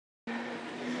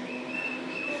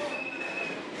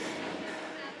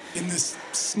In this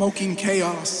smoking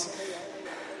chaos,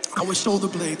 our shoulder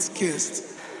blades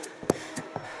kissed.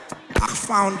 I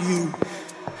found you.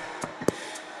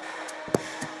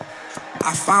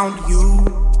 I found you.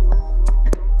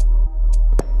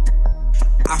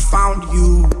 I found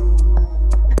you.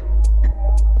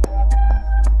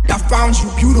 I found you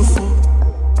beautiful.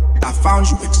 I found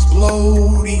you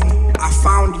exploding. I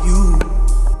found you.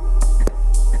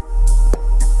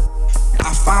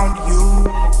 I found you.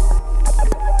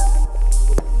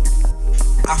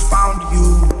 I found you.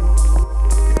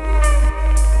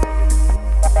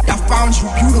 I found you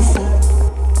beautiful.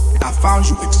 I found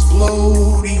you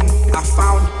exploding. I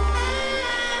found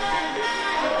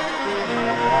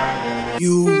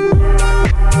you.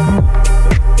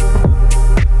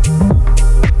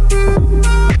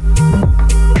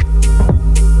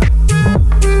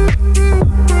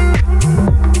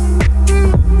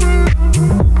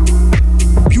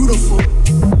 Beautiful,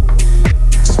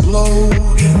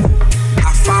 exploding.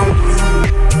 I found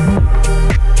you.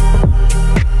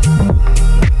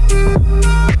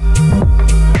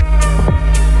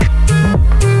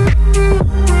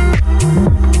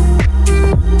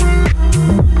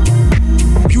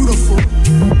 Beautiful,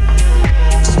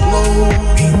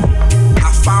 exploding.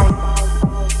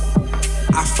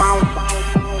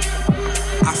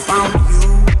 I found you.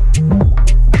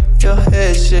 Your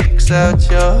head shakes out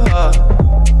your heart.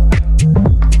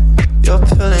 You're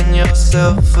pulling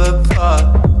yourself apart.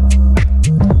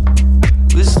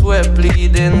 With sweat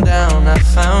bleeding down, I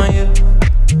found you.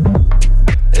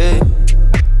 Hey,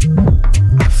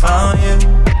 I found you.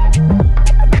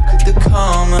 Look at the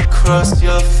calm across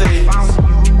your face.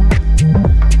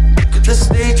 Look at the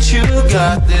state you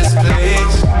got this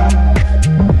place.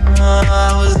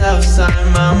 I was outside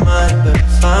my mind, but I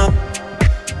found.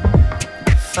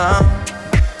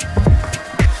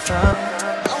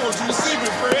 I want you to see me,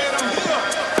 Fred. I'm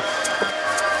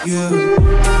here. Yeah.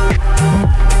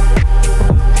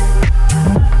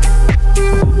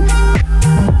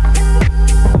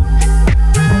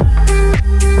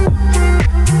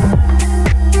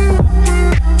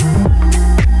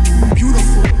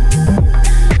 Beautiful,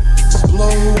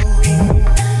 exploding.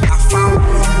 I found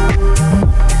you.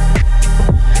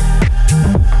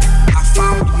 I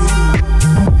found you.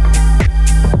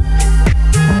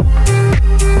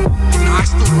 And I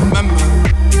still remember.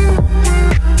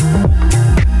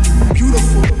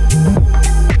 Beautiful,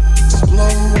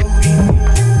 exploding.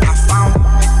 I found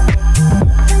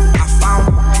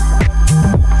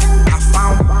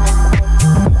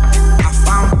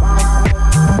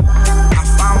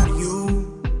you.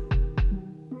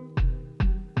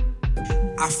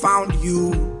 I found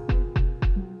you.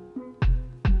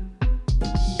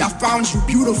 I found you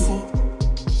beautiful.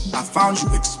 I found you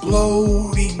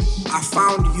exploding. I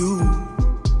found you.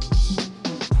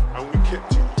 And we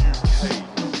kept it UK.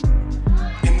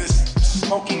 In this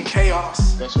smoking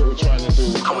chaos, That's what we're trying to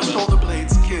do. our shoulder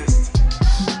blades kissed.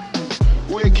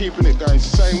 We're keeping it going,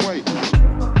 it's the same way.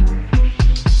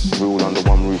 We're all under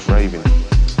one roof raving,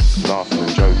 laughing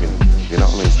and joking, you know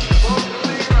what I mean?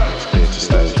 It's here to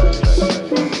stay.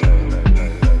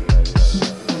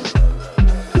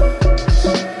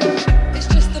 It's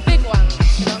just the big one,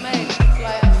 you know what I mean?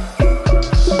 Like,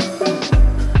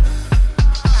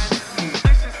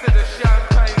 This is to the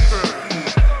champagne crew.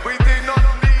 We do not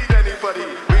need anybody.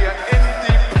 We are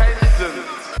independent.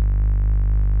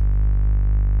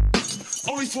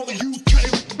 Only for the UK.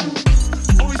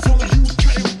 Only for the UK.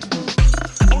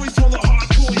 Only for the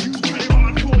hardcore UK.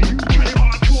 Hardcore UK.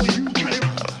 Hardcore UK.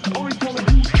 Only for the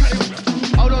UK.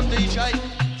 Hold on, DJ.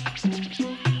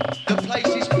 The place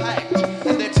is packed,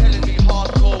 and they're telling me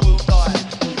hardcore will die.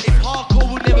 If hardcore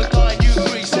will never die, you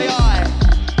agree? Say aye.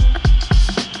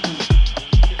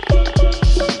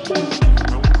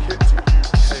 And we kept it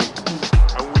UK.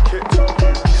 And we kept it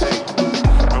UK.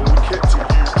 And we kept it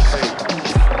UK.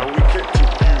 And we kept it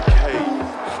UK.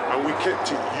 And we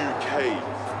kept it UK.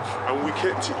 And we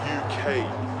kept it UK.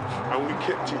 And we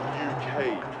kept it UK.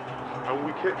 And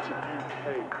we kept it UK.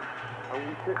 And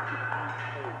we kept it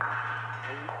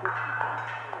UK.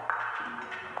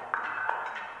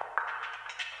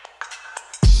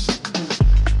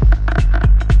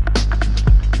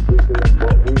 We're doing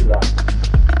what we like,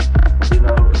 you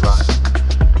know, like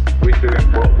we're doing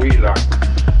what we like,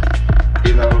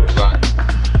 you know, like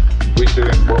we're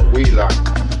doing what we like,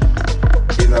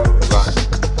 you know, like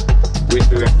we're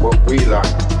doing what we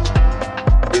like,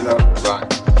 you know,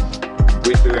 like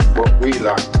we're doing what we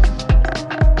like,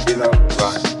 you know,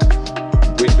 like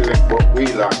we're doing what we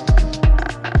like,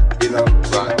 you know,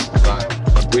 like.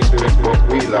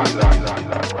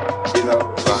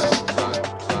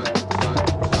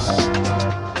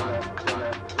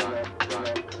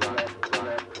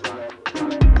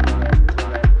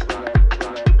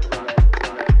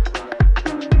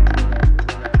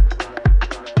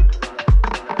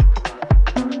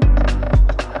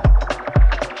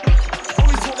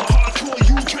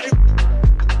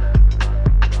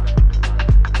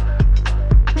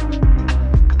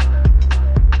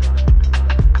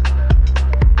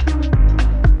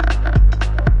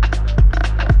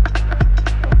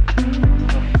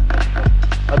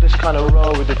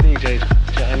 with the DJs. Do you know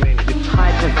what I mean?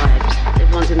 Hyper vibes.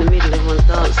 Everyone's in the middle, everyone's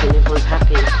dancing, everyone's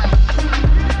happy.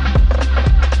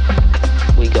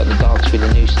 We got the dance with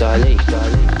a new stylee.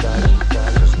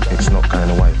 It's not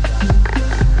going away.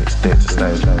 It's there to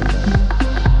stay.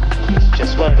 It's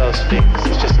just one of those things.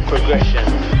 It's just a progression.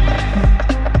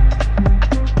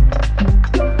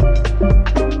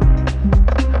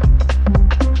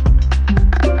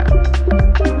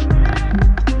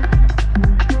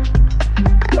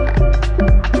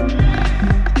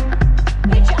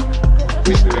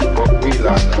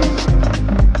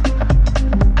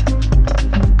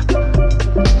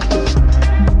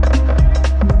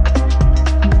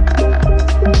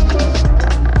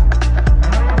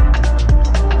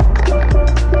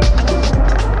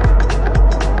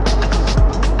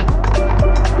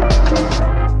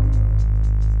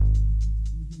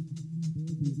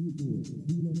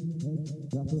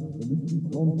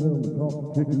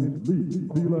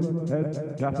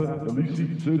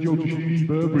 Sergio Tashini,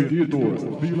 Burberry, Theodore,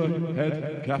 Fila,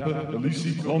 Head, Kappa,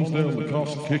 Elisi, Lonsdale,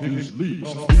 Lacoste, Kickers,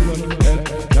 Leeds, Fila, Head,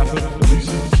 Kappa,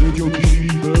 Elisi, Sergio Tashini,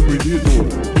 Burberry, Theodore,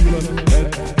 Fila, Head,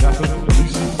 Kappa,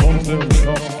 Elisi, Lonsdale,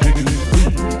 Lacoste, Kickers,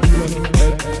 Leeds, Fila,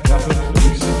 Head, Kappa,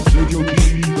 Elisi, Sergio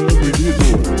Tashini, Burberry,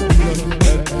 Theodore, Fila,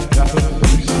 Head, Kappa,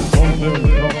 Elisi, Lonsdale,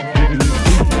 Lacoste, Kickers, Leeds, Fila, Head,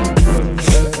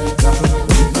 Kappa,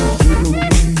 Elisi, Sergio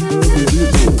Tashini, Burberry,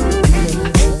 Theodore, Fila,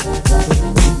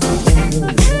 Head,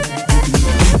 Kappa,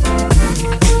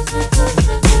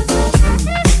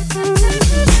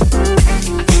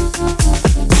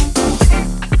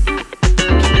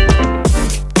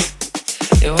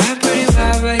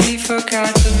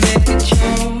 forgot to make a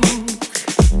joke.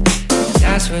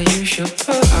 That's where you should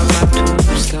put on my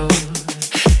tombstone.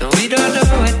 And we don't know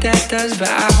what that does, but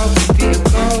I hope to be a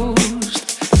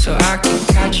ghost, so I can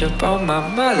catch up on my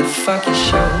motherfucking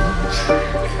shows.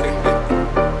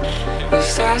 The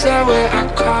stars are where I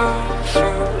come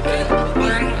from, and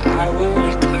when I will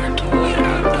return to what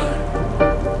I've done.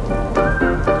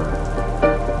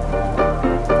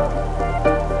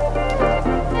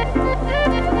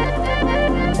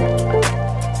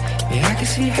 I can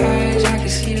see highs, I can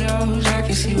see lows, I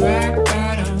can see rock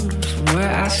bottoms. From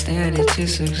where I stand, it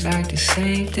just looks like the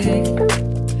same thing.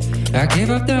 I give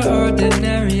up the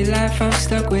ordinary life, I'm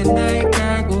stuck with night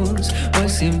goggles.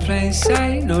 What's in plain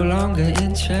sight no longer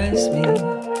interests me.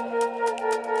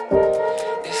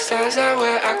 The stars are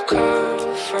where I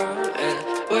come from, and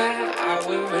where I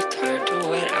will return to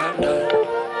when I'm done.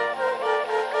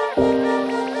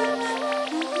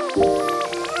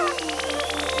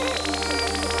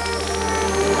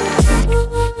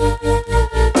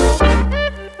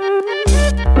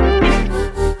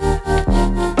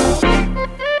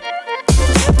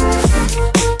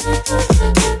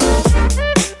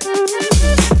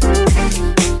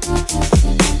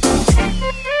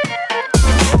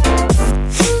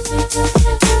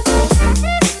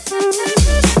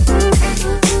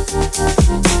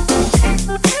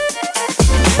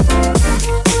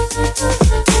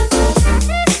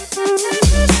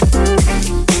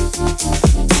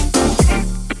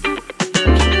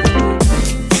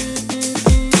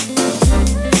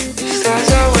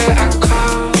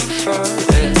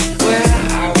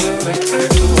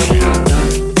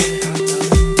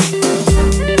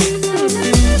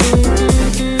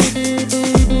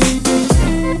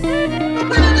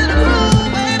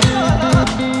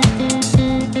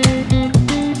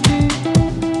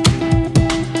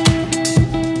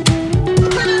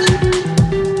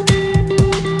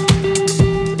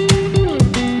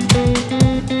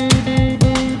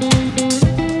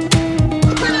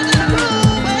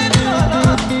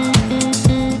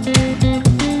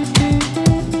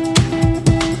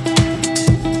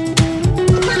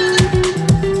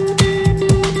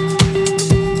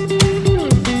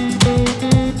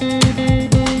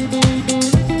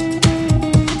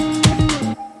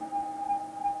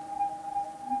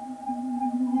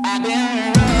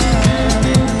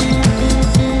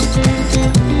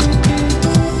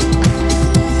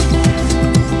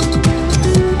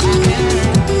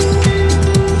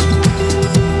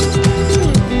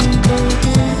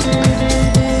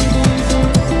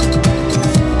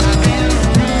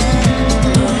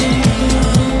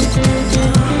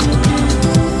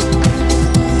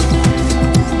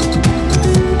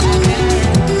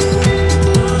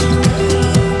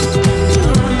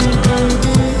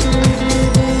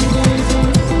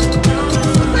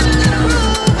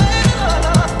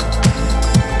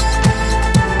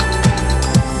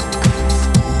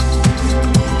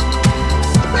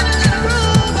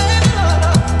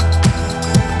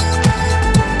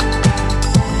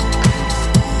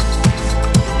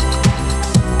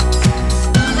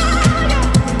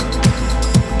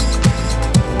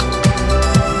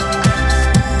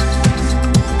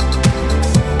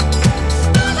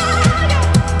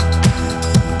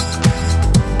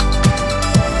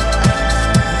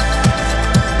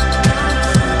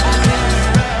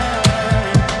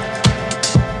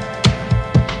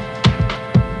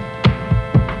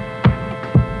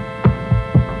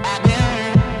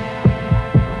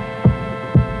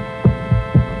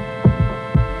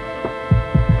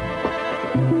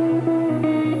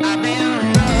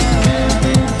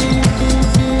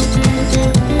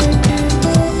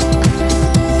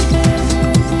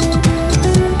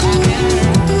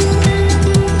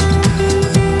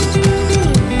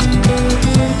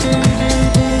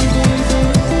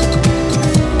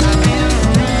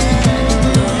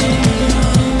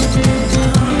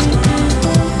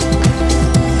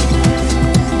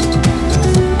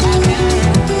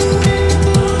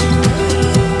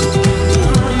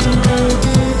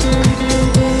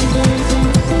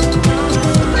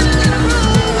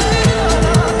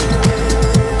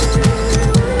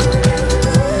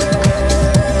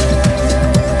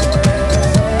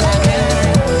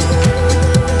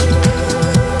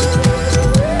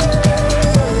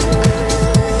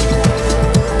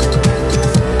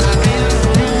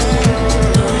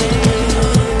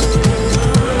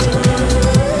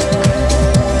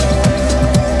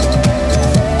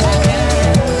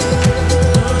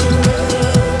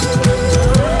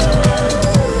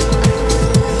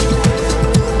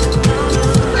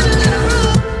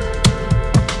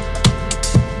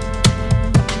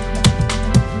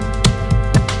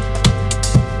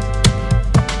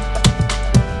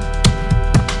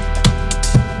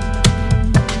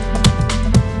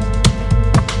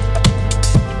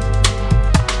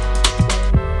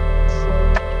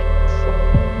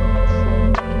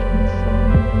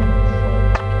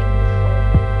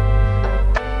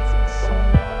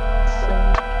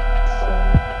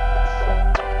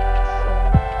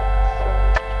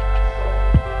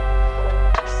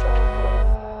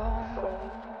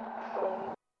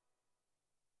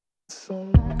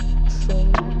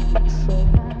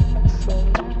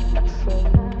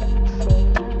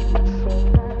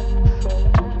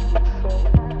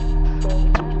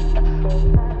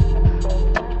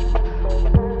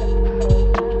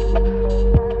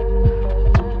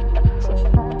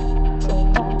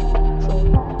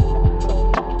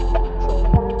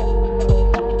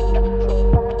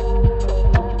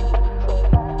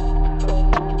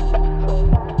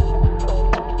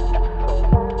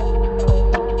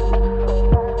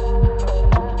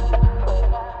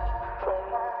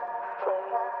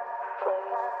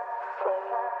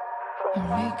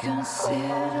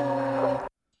 Reconsider.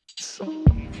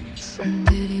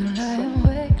 Did you lie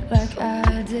awake like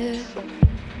I did?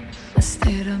 I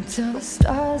stayed up till the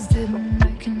stars didn't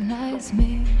recognize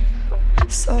me.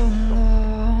 So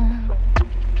long,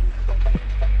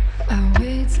 I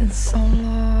waited so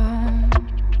long.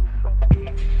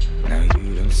 Now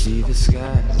you don't see the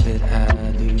skies that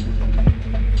I do.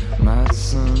 My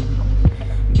sun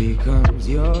becomes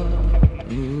your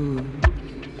moon.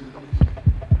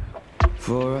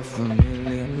 For a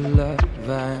familiar love,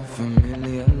 I am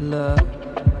familiar love.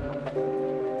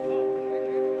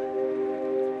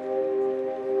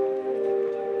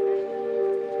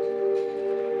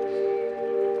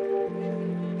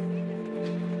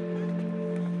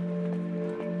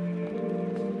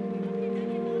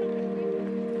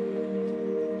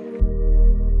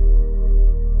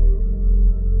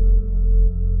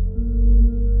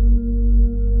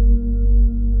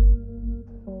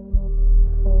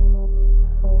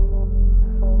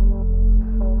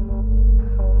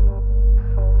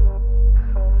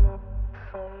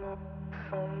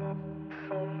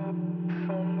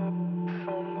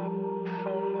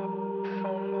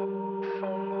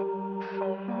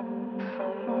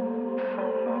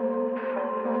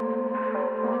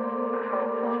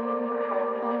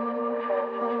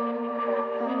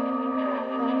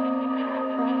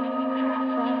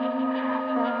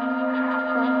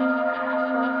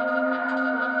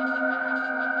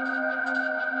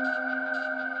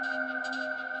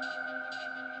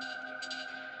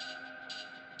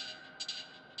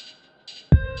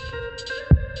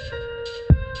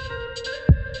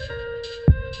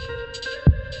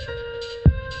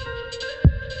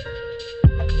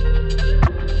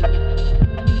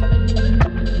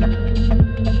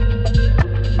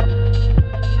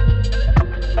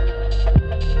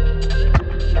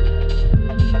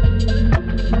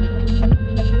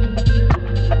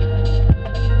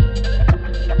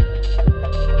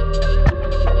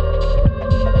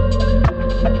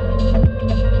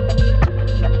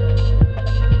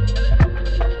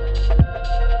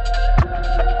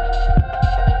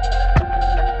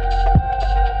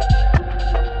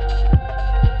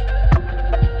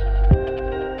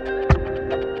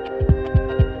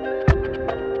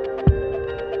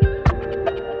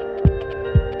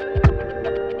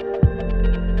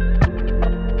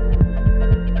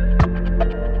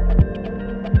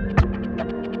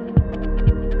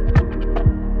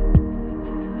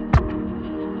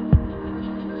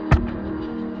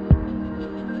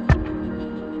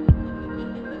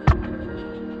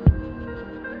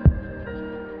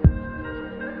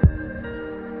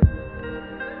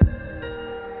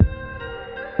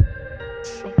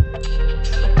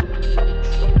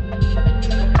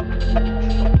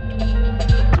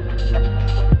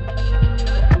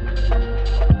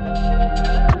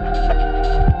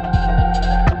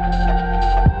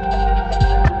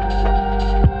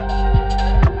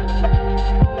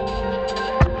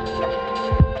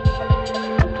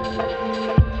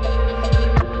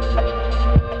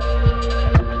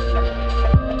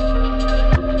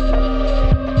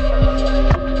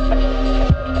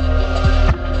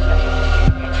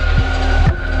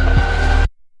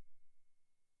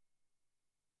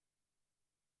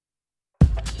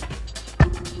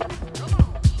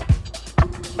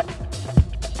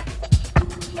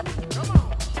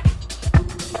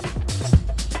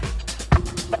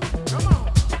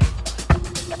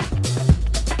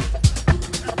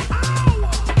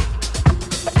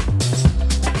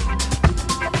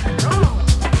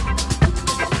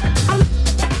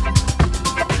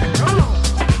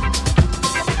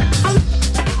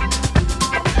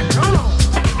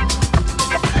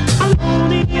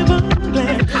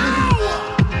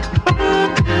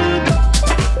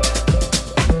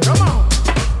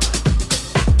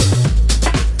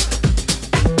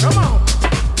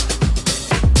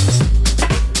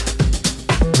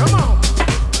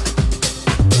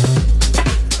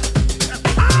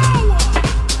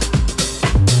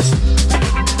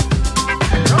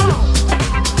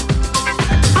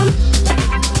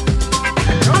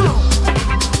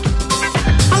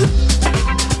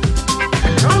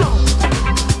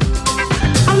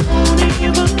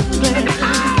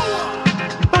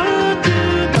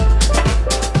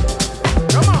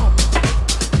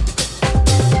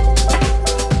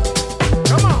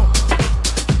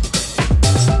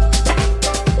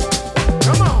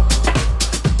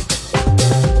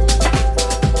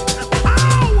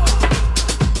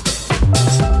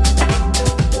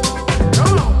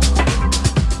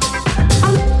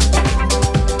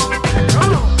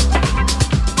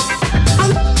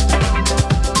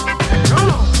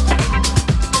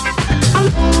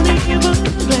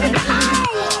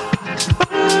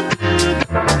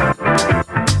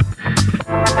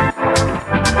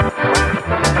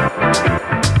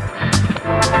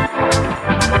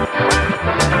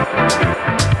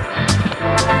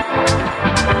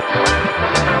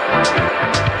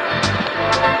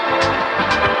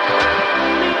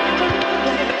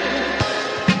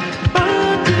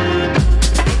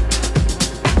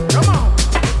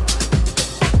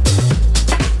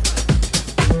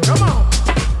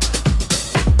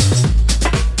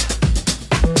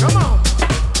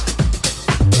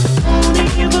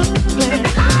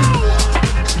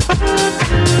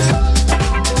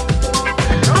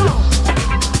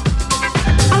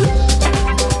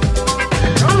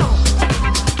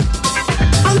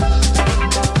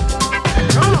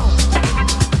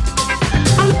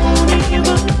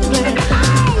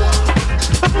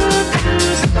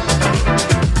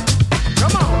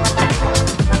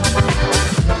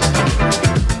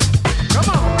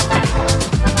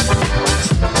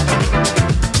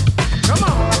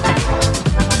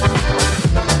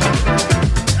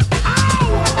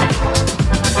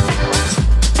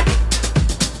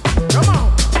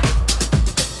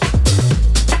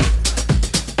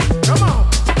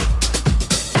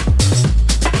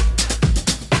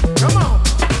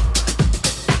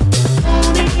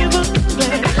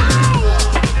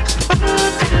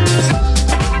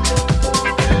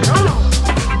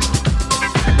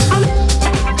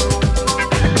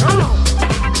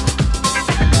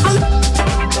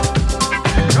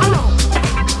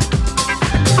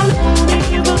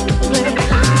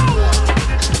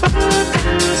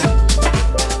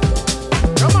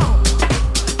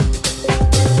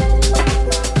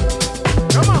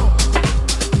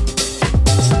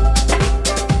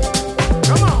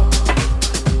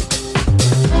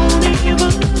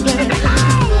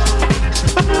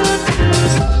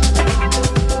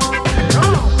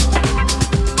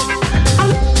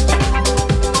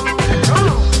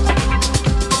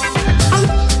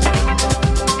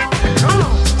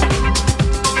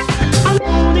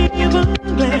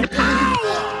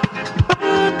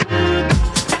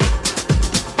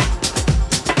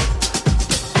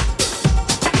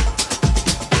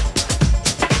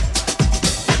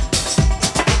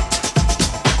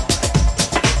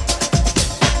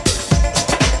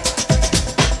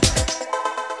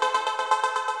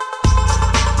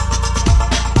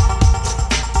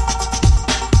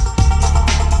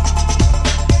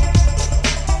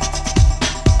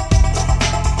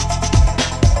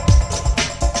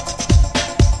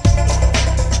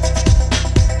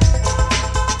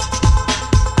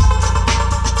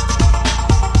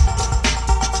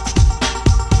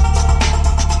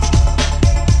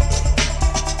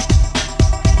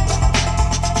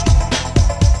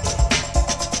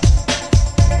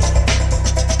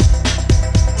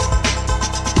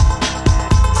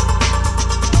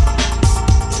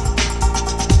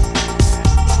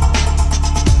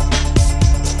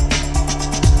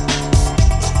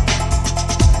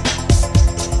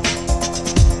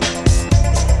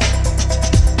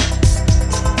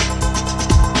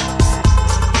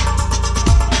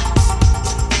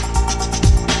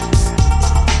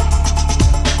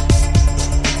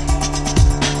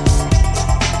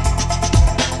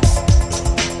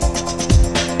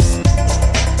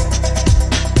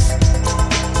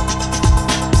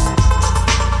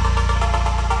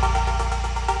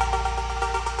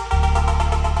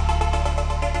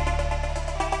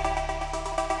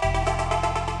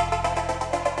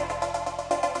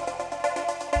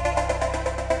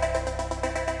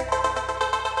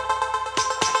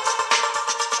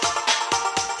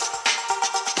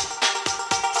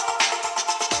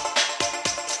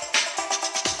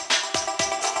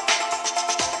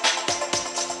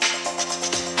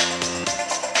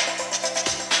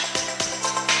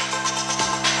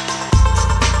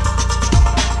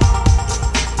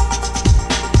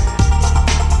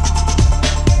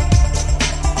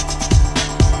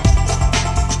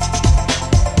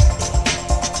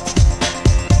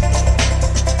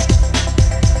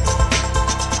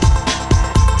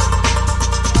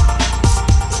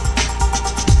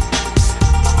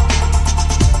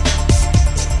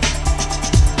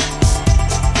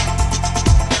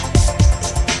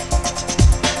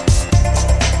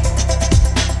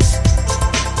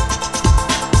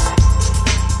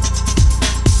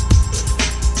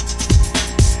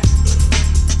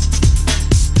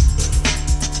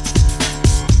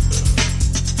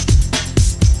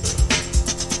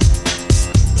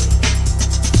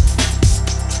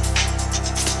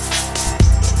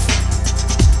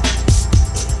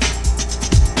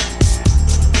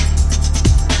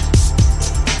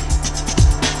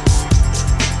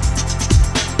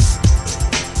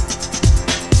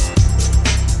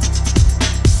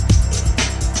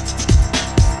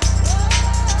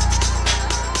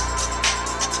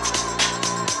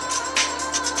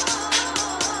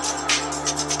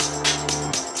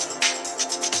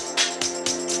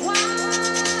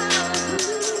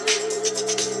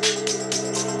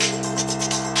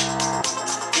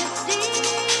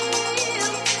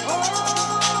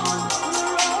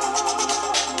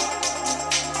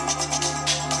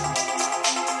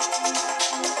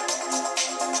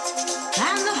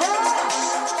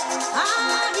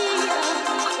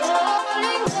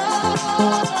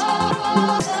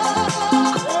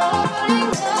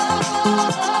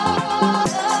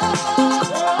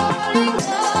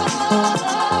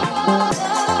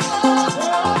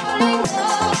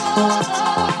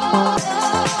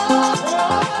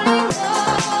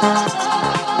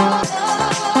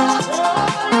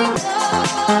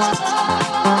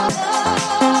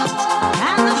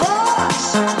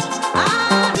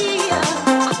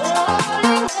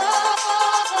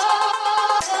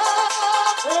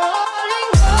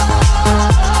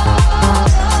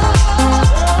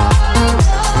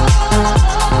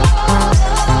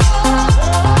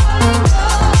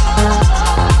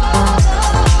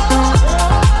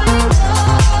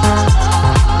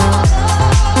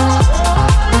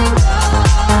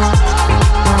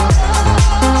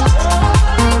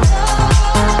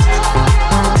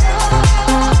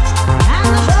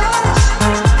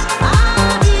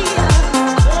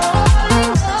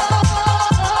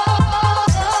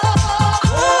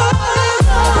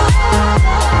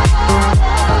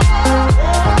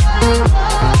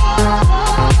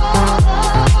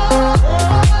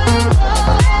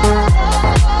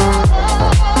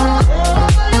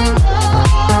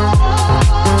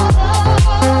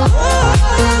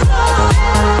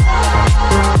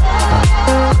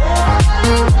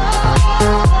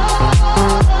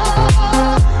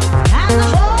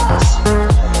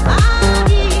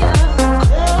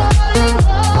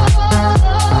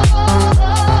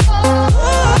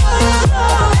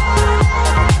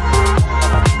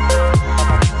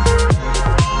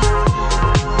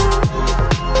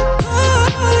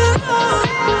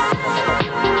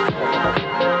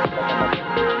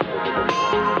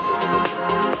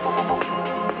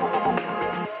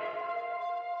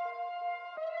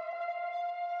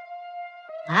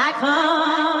 I come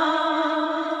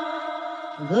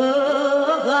the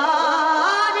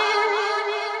garden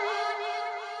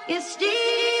is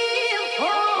still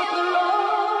for the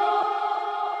Lord.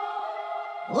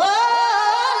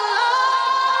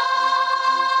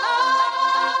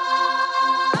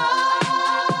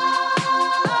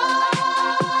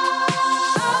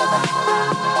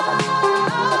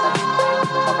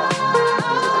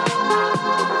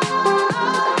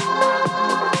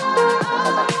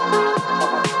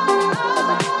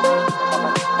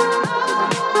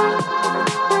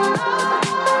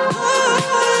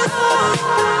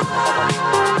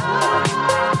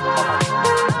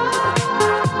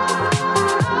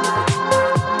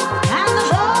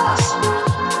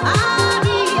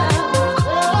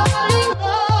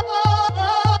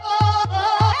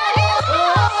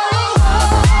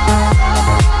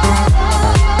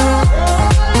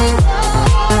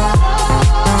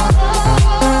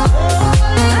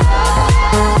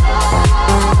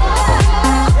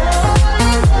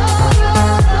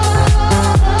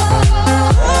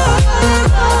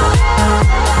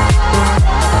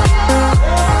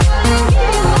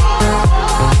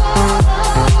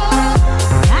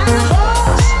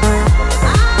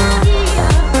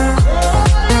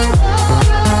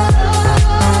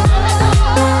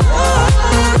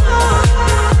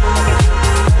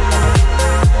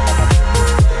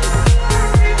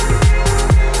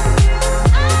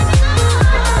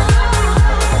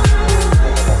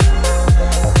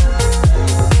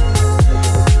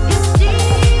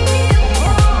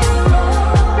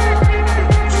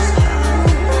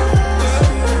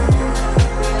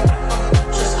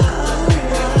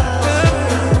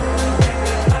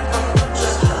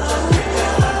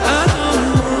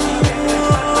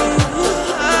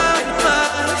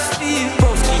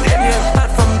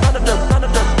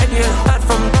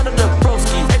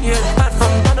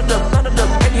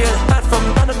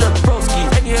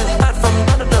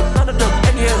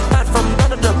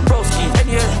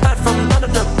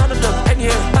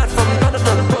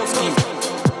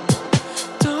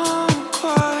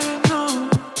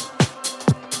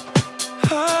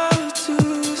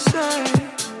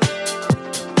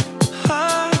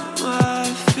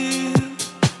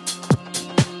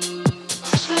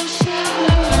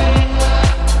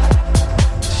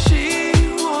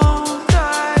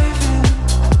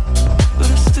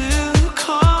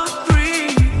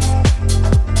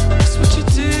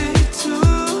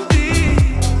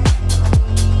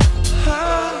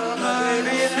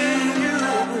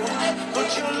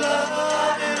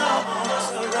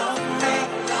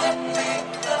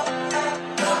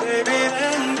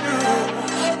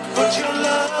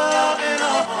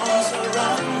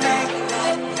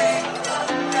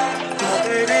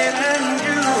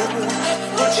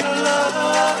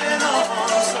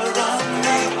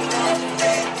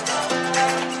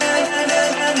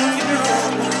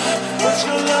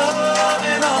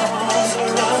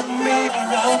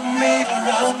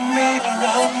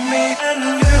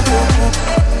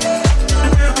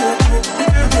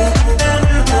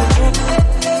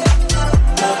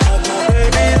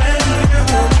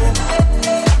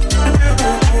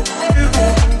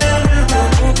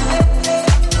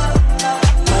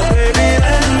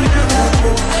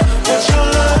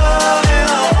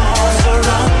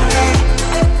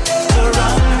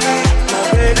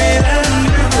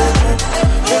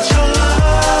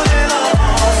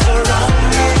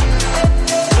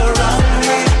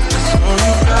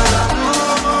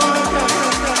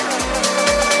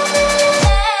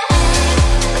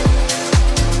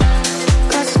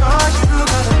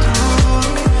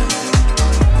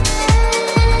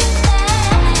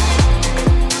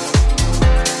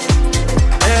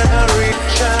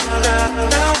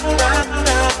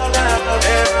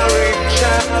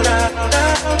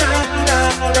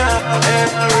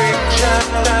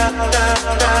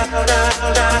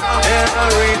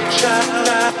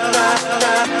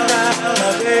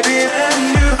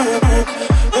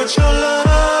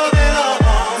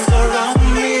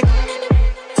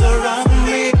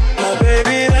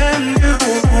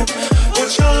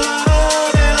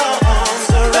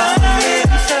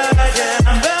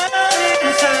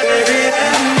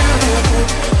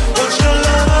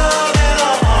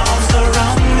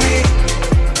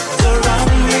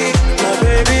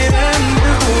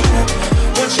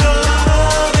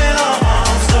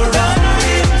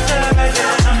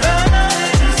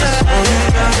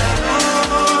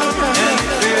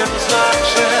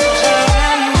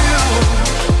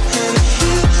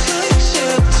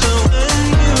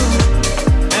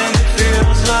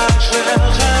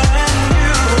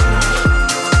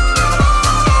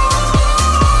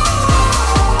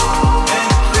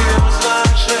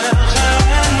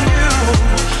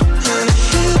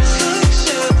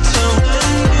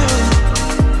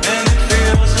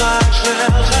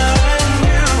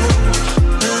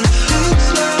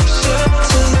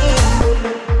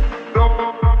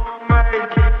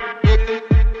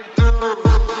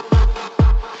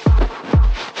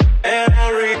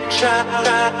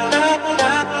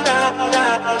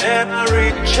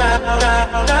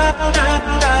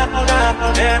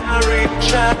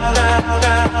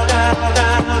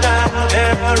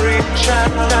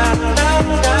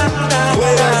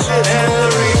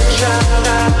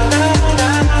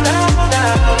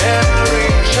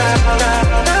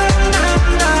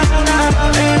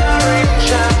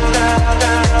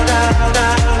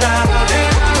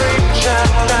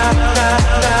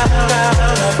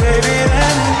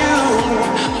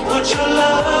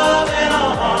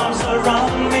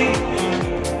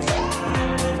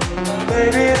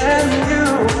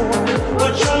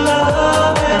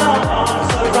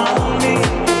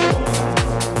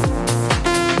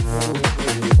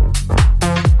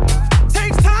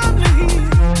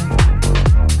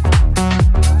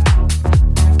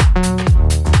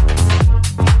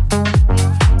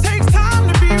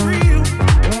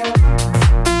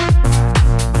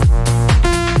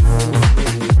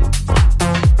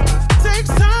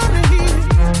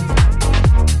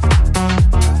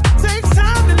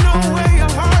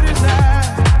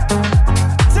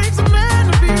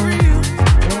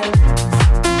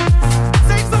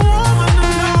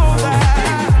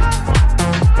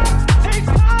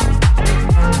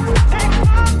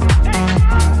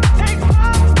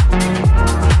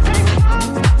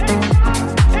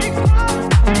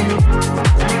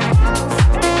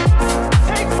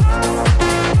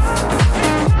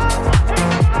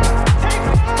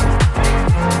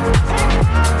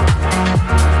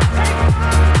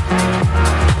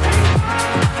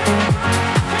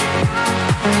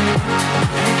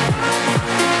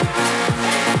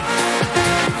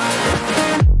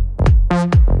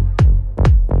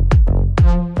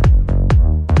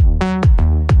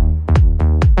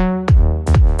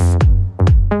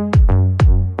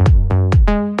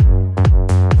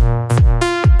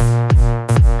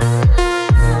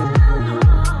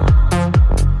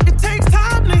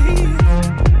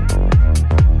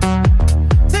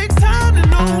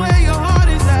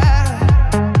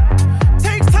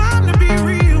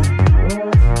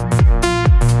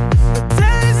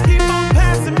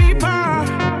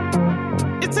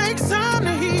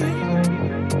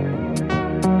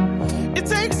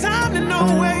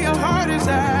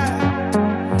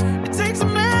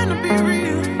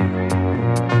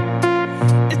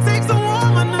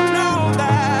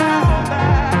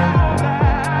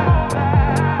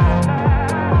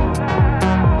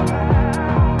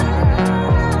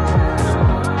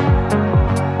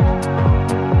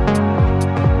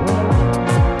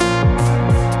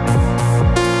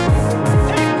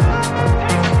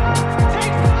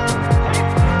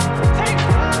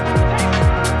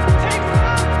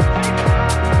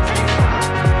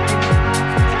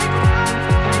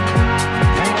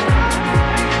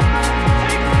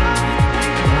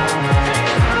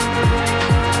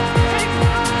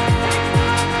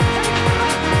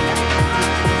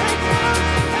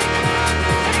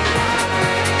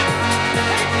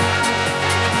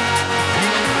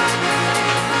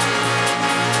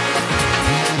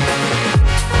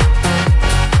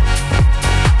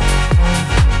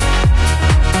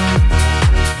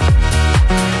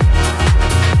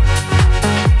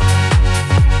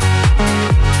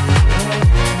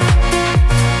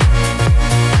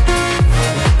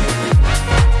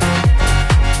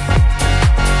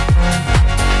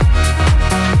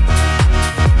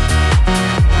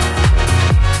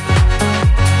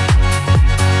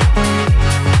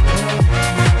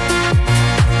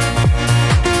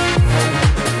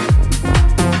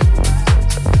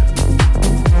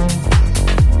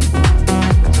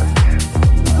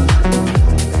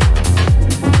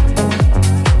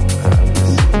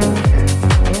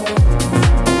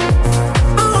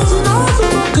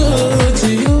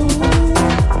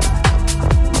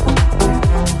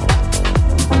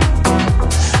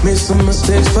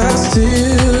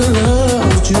 still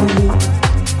loved you.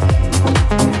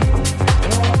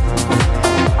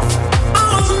 I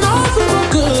was nothing but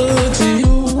good to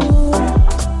you.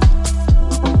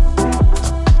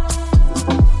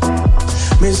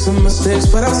 Made some mistakes,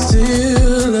 but I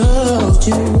still loved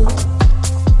you.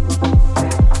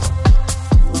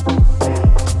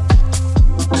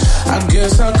 I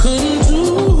guess I couldn't do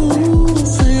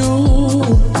for you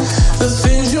the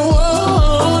things you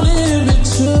wanted me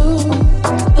to,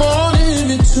 wanted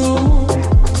me to.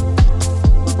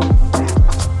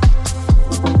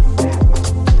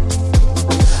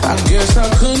 I guess I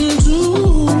couldn't do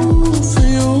for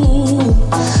you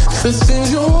the things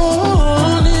you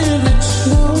wanted me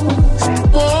to,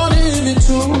 wanted me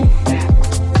to.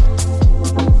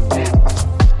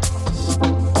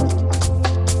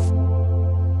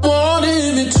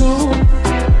 Wanted me to.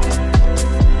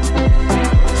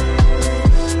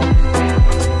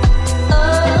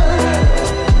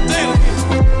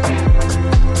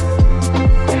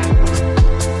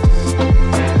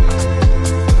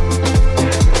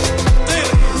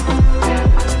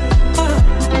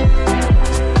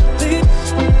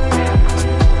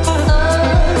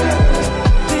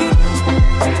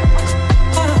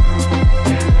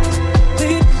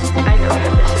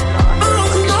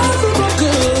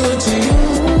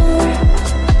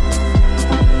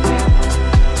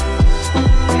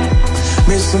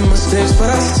 Some mistakes, but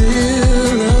I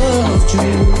still loved you.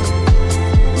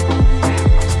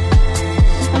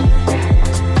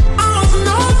 I was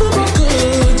nothing but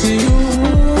good to you.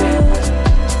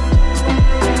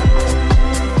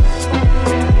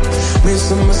 Made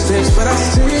some mistakes, but I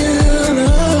still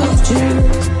loved you.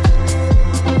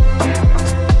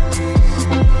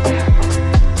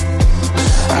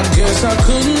 I guess I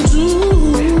couldn't do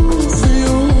for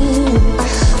you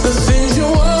the things you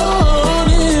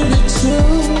wanted me to.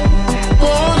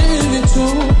 Wanted me to.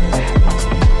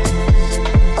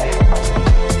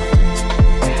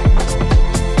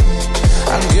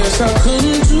 I guess I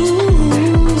couldn't do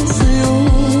for you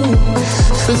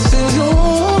the things you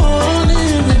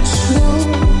wanted me to,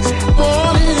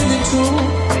 wanted me to.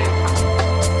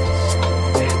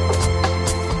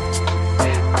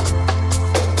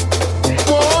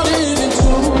 Wanted me to.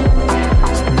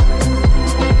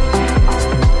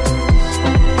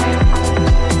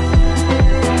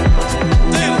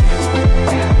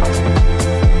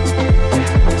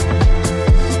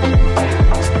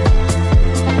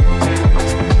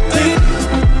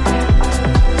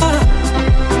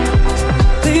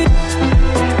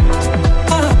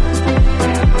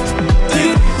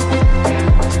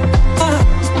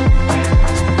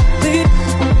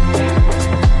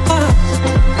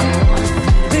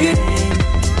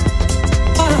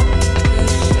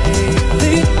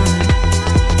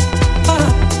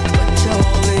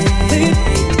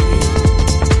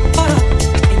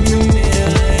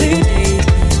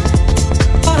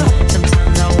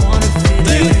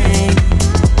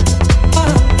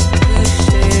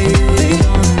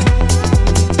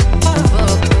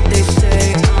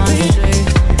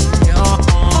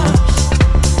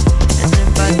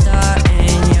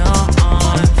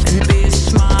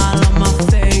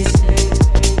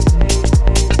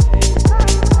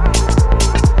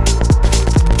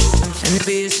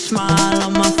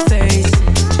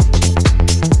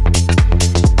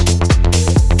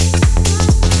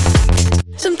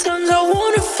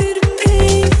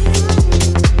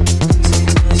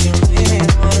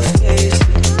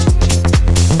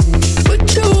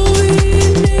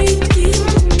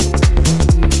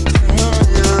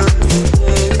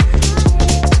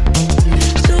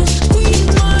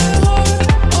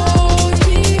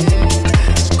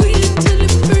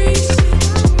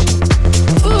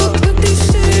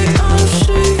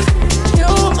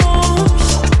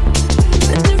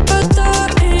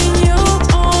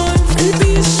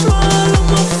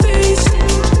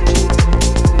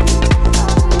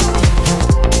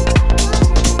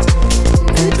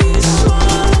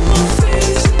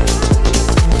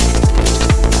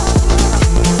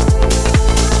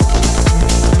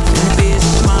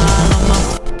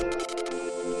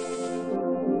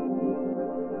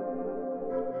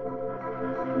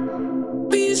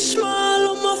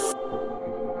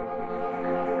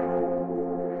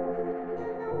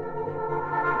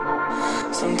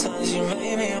 Sometimes you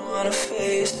make me wanna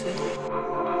face it.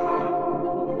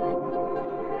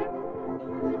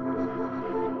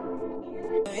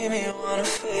 Make me wanna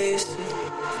face it.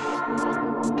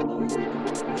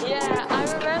 Yeah, I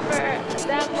remember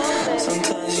that moment.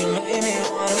 Sometimes you make me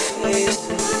wanna face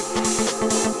it.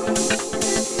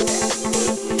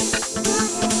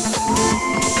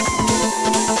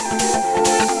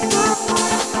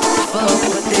 Fuck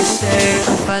what they say,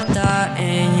 if I die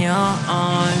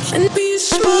and be a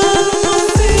smile on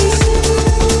my face.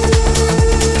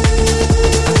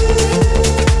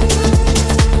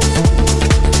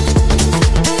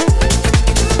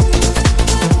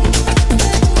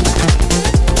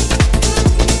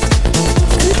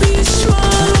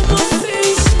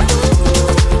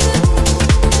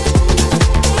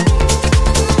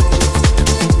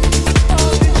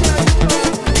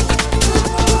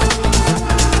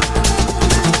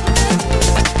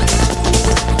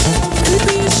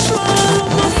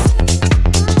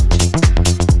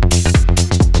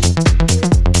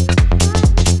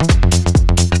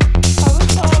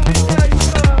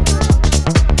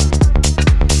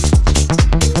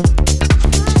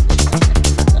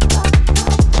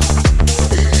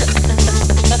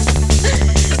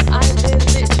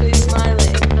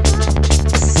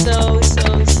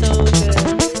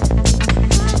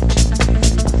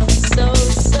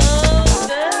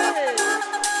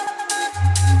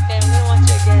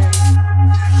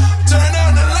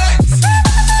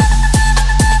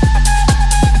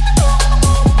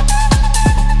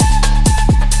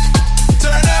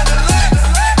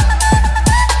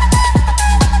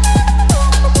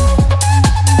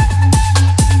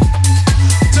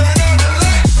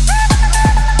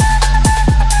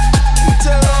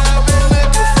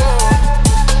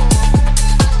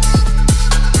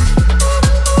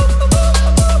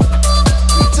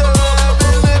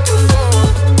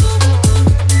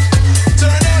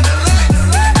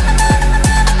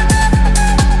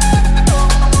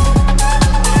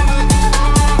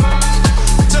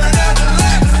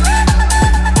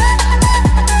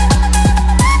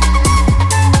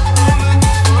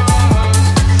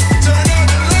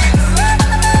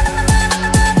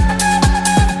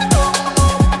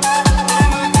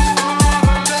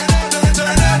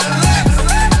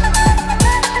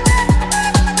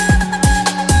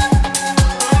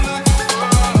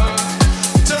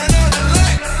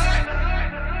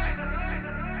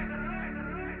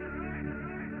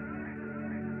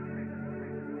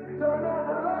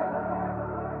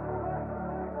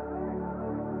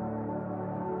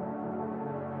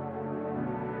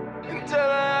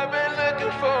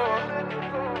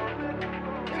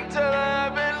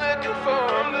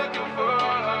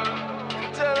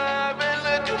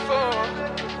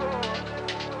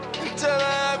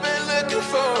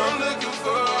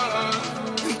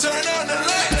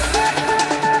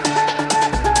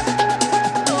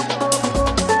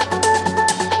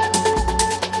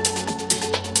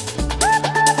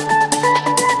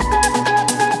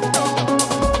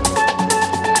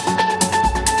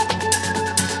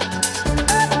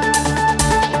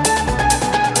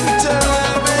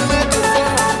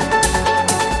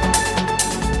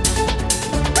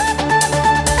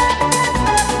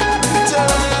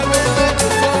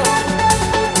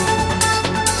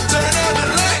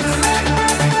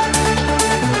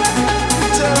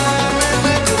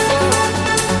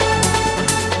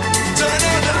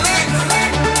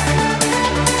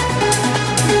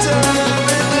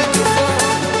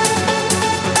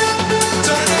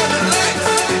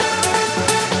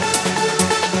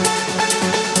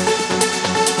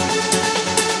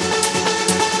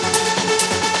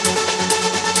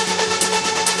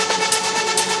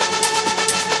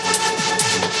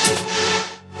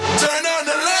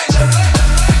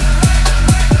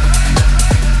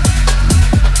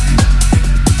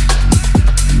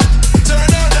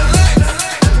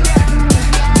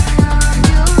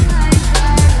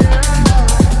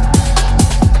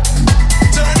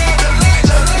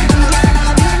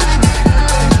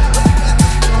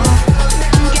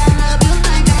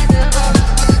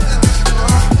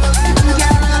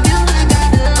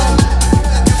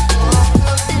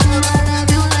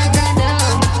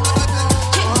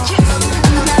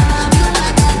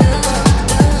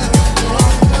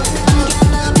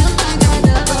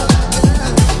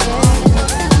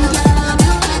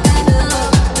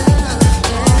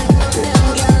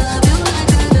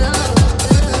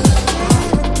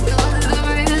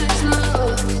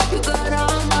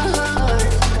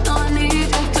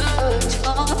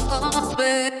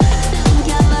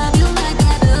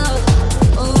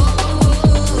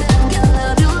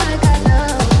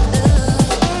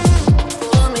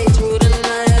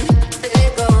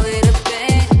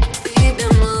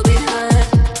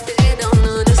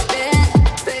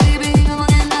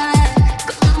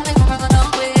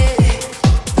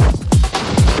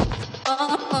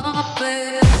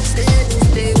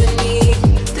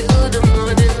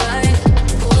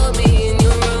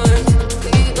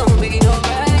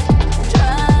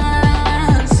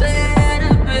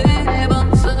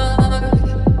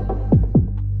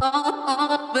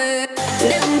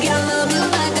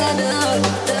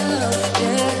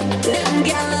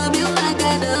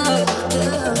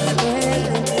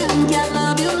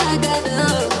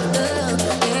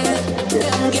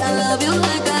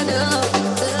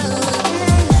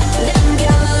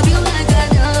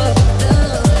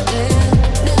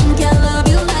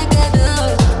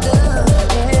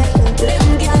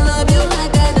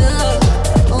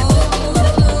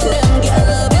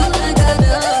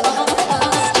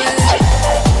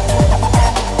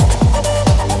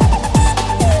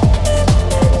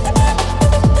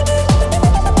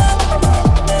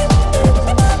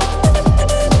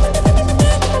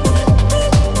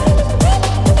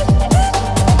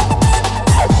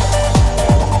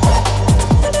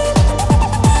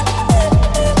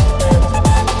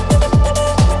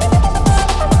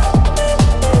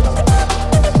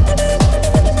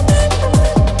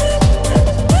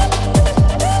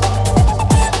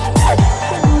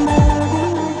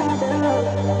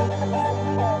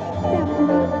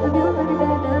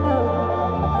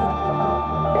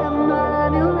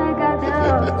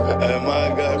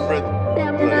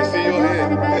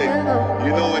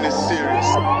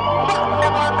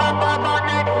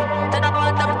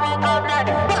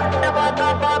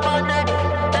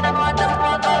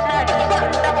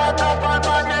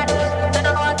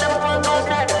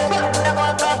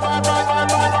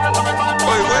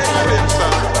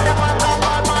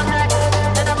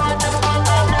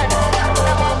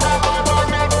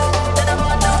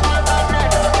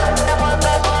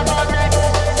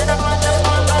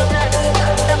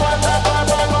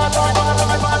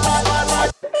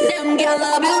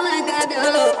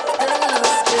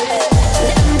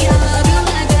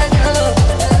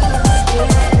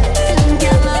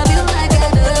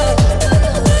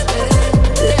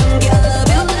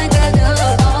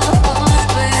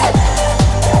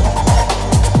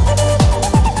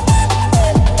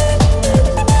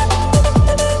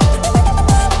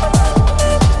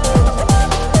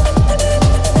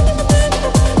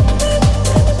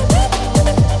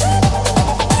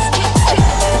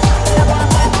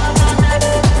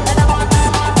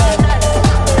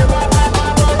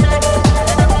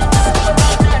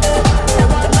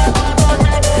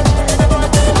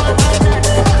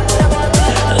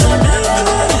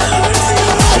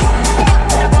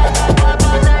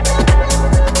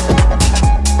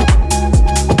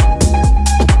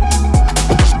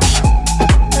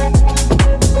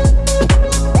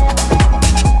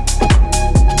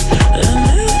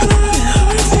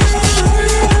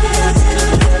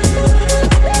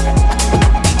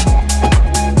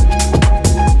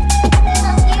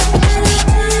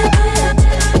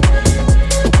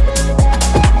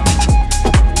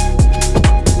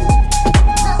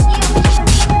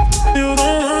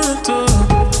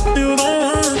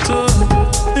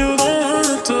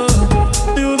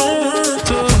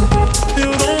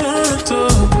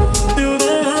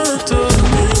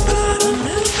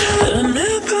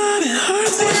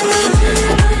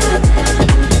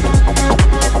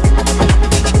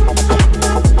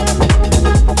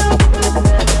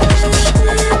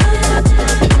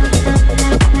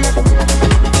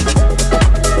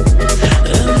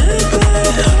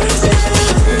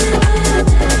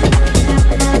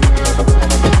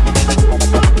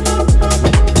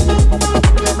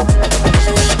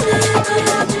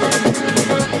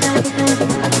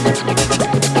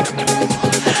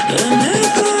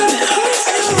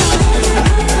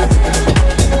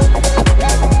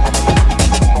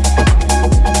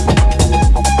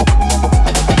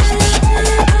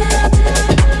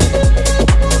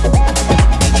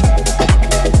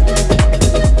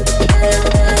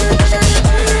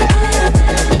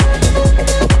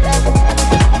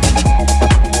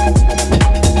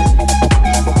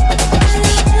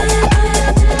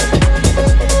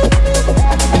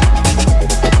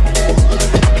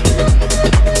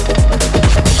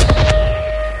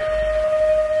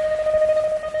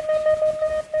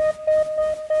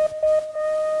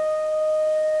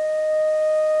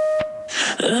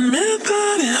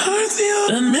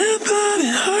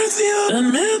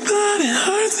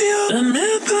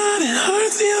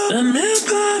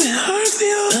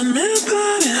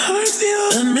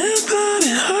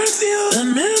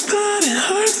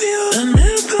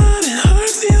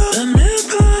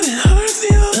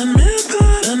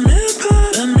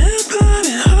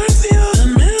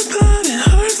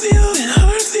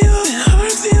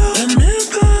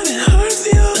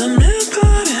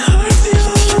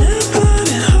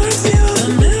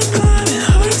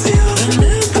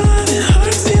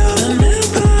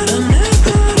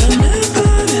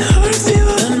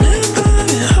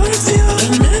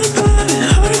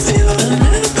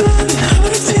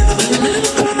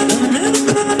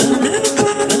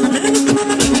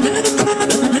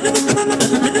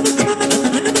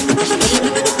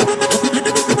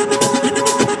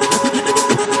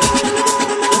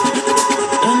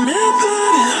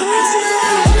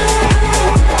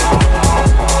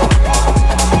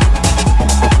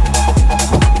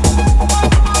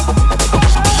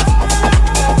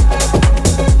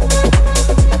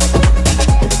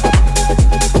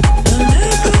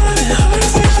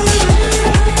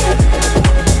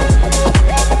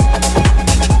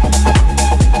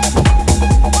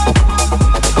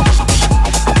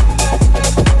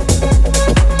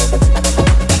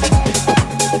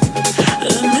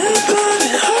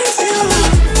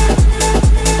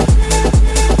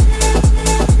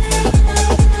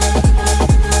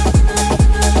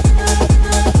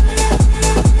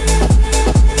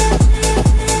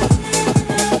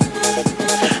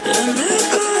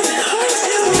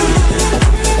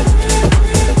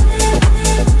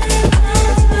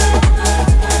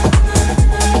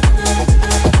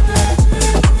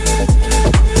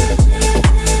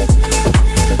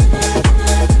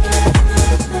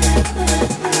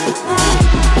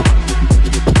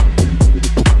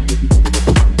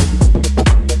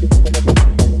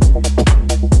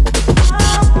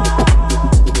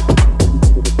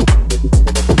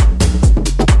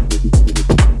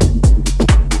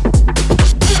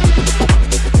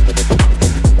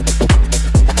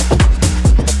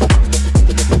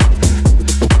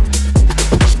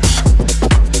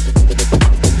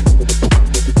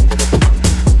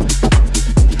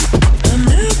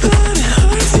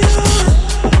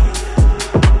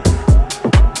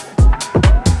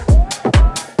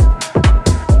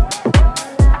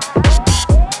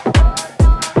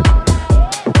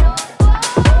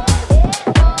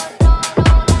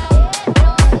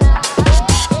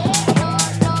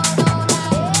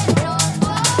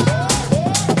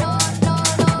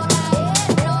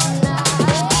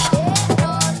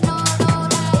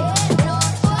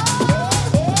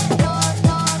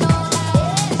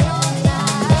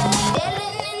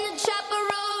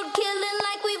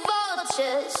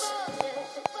 vultures.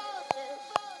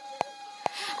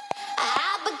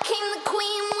 I became the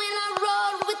queen when I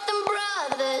rode with them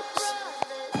brothers.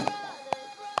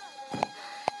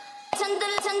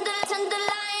 Tender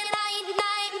lion, I eat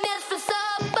nightmares for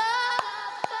supper.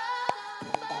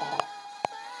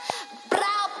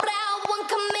 Brow, one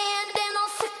command and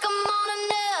I'll sick 'em on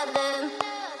another.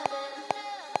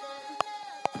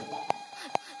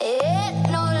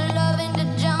 Ain't no love in the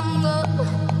jungle.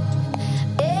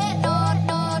 Ain't no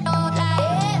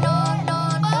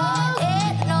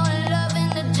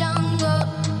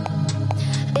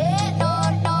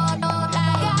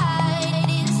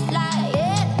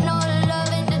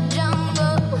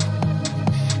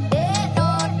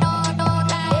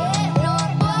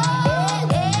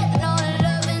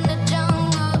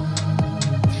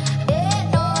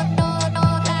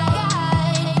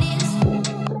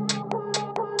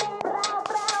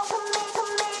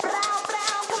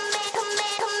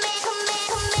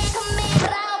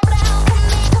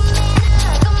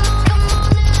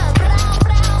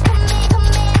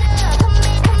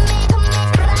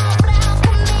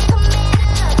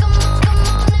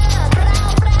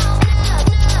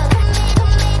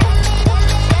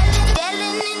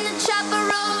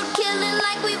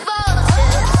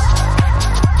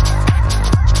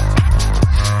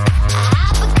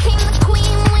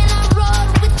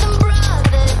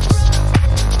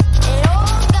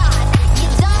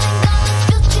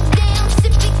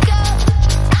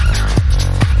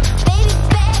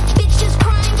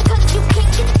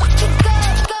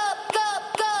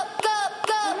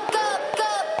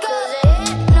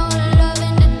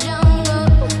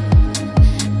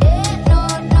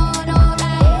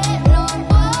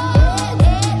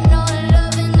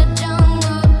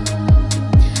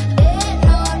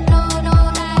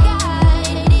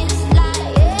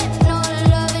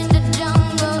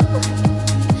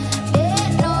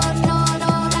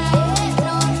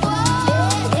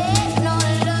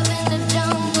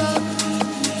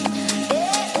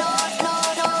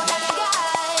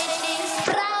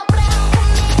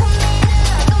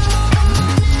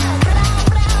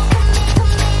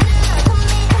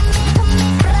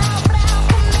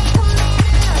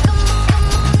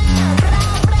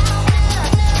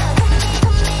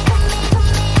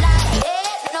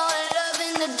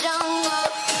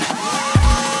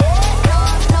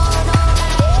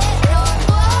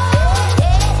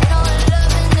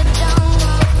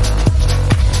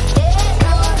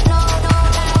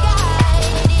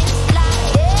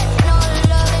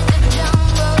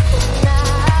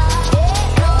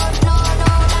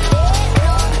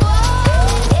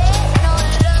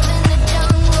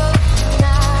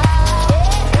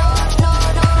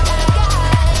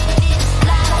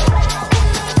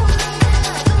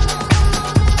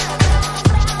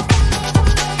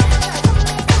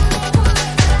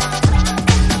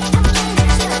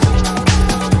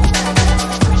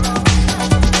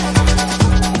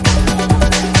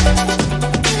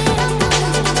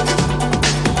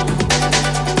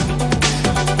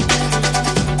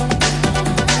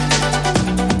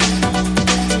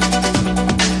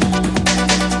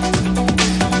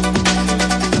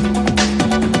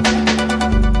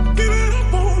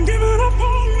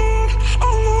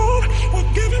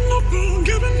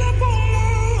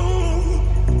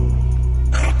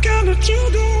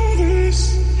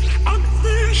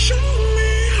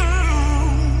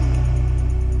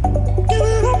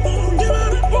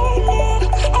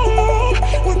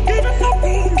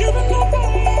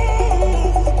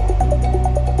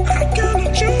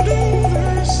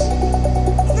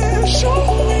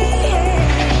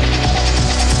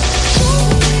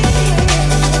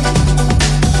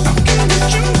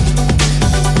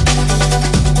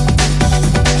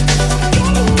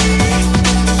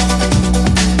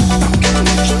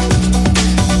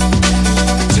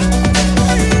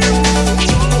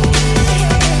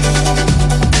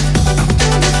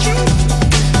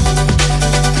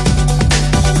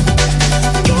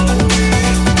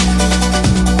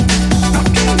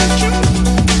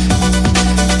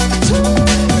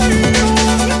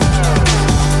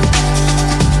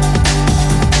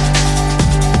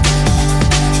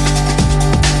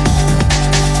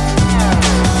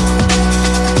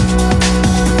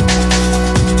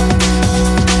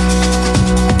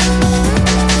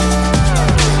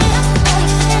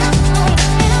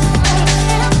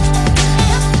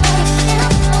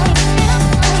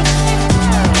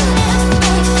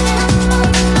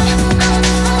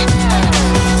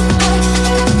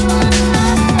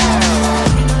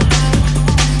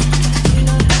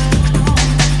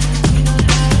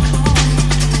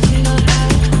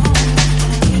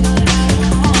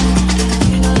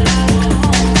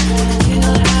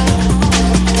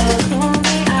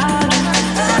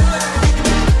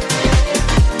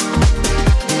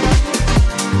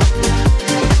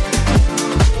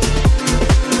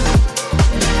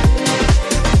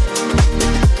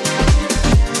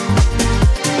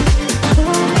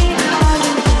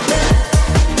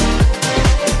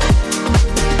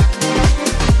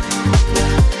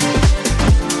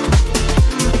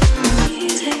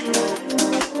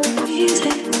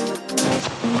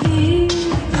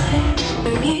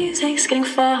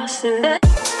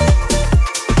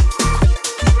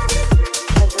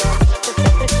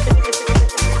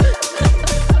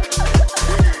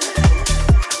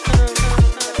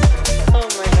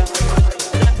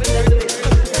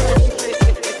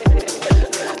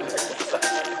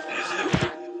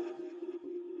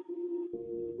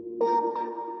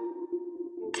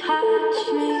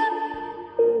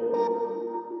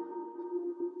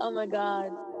Oh my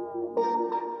god.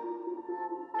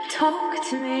 Talk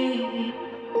to me.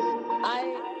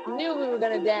 I knew we were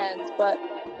gonna dance, but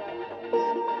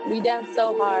we danced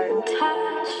so hard.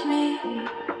 Touch me.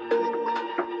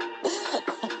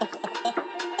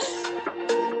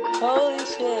 Holy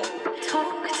shit.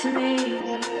 Talk to me.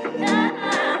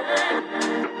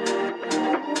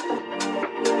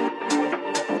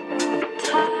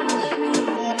 Touch me.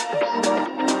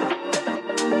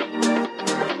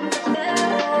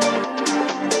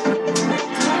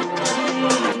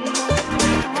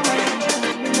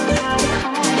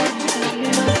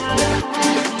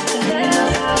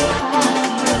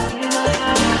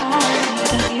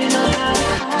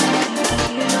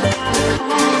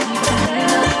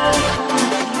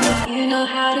 You know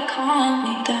how to calm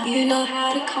me down. You know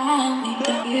how to calm me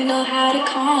down. You know how to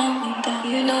calm me down.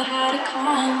 You know how to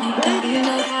calm me down. You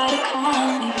know how to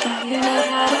calm me down. You know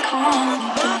how to calm me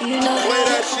down. You know how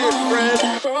to calm me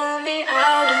down. Pull me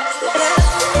out of this.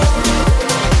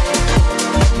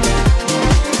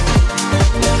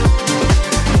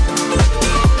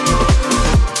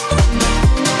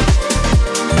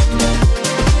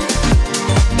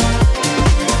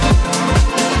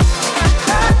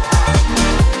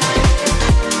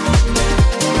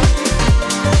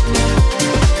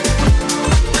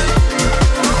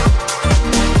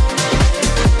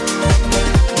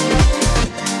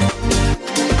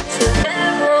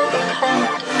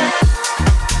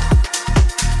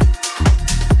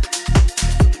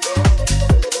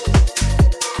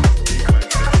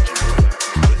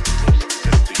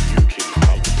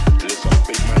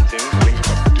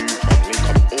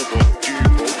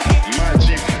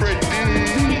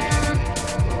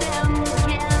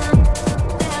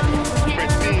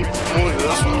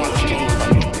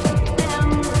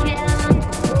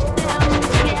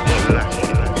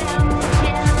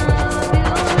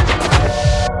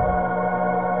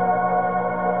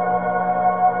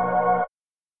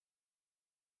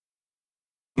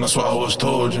 That's what I was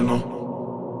told, you know.